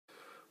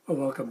Well,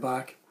 welcome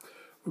back.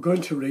 We're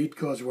going to read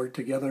God's Word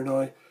together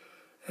now.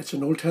 It's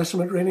an Old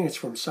Testament reading. It's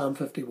from Psalm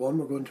 51.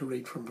 We're going to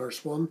read from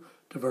verse 1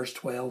 to verse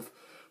 12.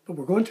 But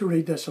we're going to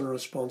read this in a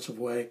responsive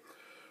way.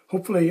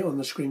 Hopefully on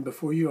the screen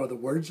before you are the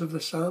words of the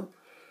psalm.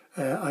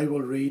 I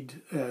will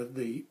read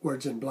the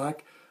words in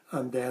black,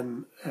 and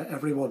then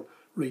everyone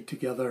read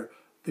together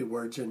the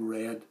words in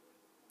red.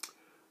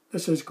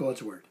 This is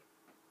God's Word.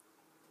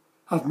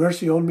 Have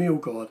mercy on me, O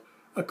God,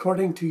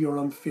 according to your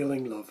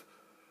unfailing love.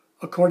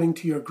 According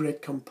to your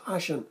great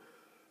compassion,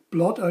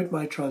 blot out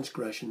my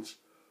transgressions.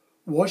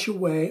 Wash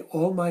away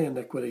all my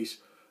iniquities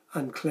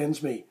and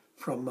cleanse me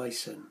from my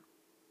sin.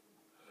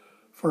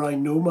 For I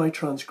know my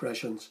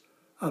transgressions,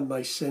 and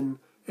my sin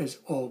is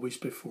always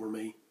before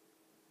me.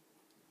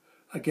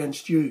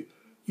 Against you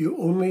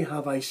only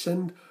have I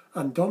sinned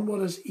and done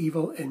what is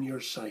evil in your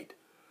sight.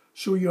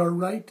 So you are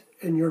right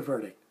in your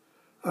verdict,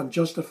 and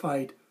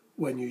justified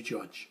when you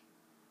judge.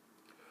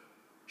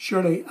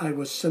 Surely I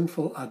was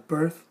sinful at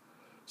birth,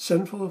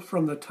 sinful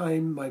from the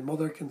time my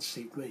mother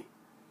conceived me.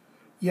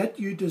 Yet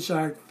you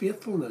desired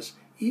faithfulness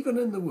even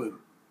in the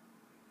womb.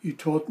 You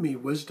taught me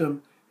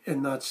wisdom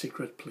in that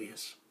secret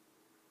place.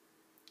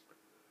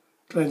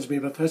 Cleanse me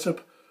with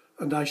hyssop,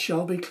 and I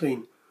shall be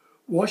clean.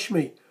 Wash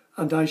me,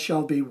 and I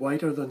shall be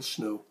whiter than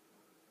snow.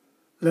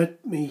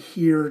 Let me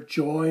hear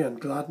joy and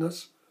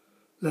gladness.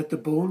 Let the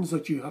bones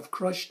that you have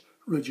crushed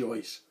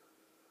rejoice.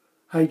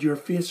 Hide your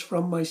face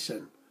from my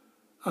sin,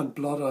 and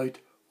blot out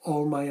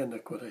all my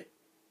iniquity.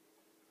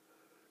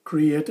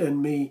 Create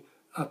in me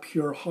a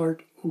pure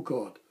heart, O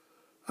God,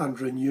 and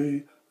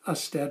renew a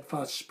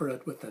steadfast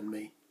spirit within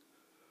me.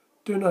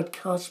 Do not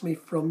cast me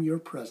from your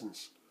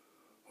presence,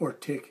 or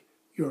take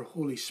your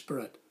Holy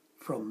Spirit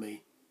from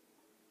me.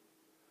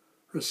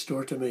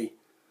 Restore to me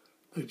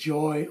the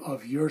joy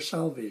of your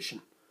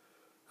salvation,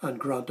 and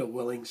grant a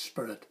willing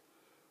spirit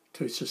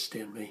to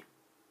sustain me.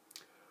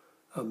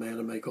 Amen,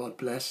 and may God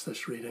bless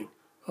this reading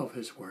of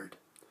his word.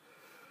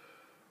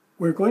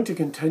 We're going to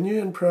continue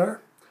in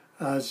prayer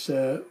as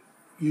you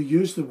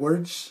use the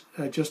words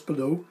just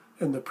below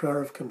in the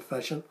prayer of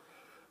confession.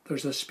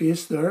 There's a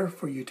space there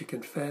for you to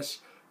confess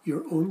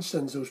your own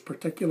sins, those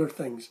particular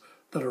things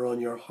that are on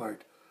your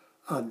heart.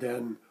 And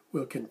then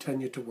we'll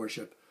continue to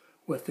worship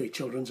with the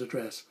children's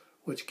address,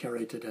 which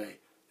Kerry today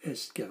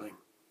is giving.